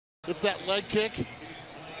It's that leg kick.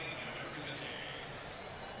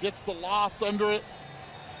 Gets the loft under it.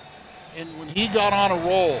 And when he got on a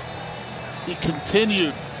roll, he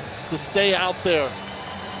continued to stay out there.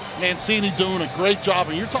 Mancini doing a great job.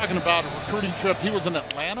 And you're talking about a recruiting trip. He was in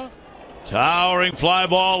Atlanta. Towering fly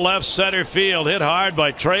ball left center field. Hit hard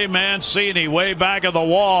by Trey Mancini way back of the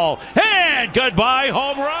wall. And goodbye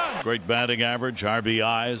home run. Great batting average,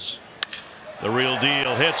 RBIs. The real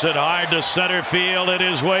deal hits it hard to center field. It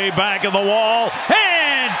is way back of the wall.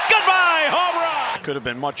 And goodbye home run. Could have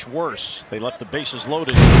been much worse. They left the bases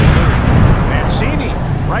loaded in the third. Mancini,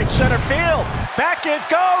 right center field. Back it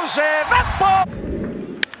goes, and that ball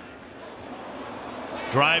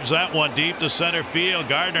drives that one deep to center field.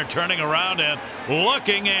 Gardner turning around and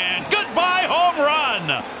looking, and goodbye home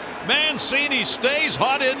run. Mancini stays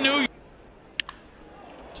hot in New York.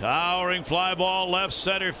 Towering fly ball left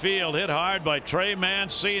center field. Hit hard by Trey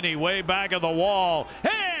Mancini way back of the wall.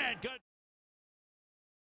 And good.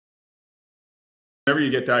 Whenever you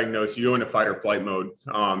get diagnosed, you go into fight or flight mode.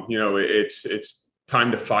 It's time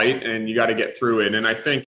to fight, and you got to get through it. And I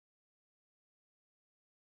think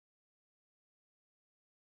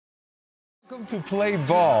welcome to play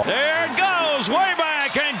ball. There it goes, way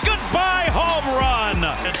back, and goodbye home run.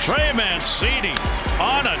 And Trey Mancini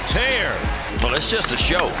on a tear. Well, it's just a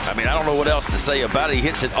show. I mean, I don't know what else to say about it. He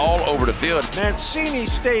hits it all over the field. Mancini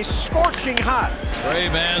stays scorching hot. Trey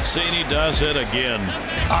Mancini does it again.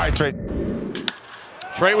 All right, Trey.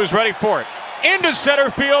 Trey was ready for it. Into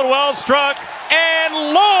center field, well struck,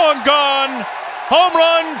 and long gone. Home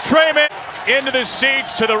run, Trey Mancini. Into the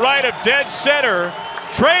seats to the right of dead center.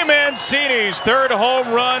 Trey Mancini's third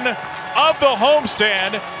home run of the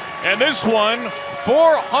homestand, and this one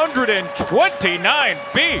 429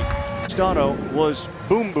 feet. Stano was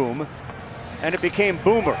boom boom, and it became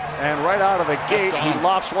boomer. And right out of the gate, he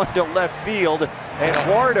lofts one to left field, and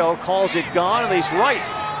Eduardo calls it gone, and he's right.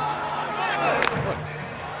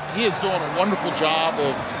 He is doing a wonderful job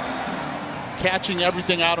of catching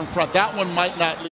everything out in front. That one might not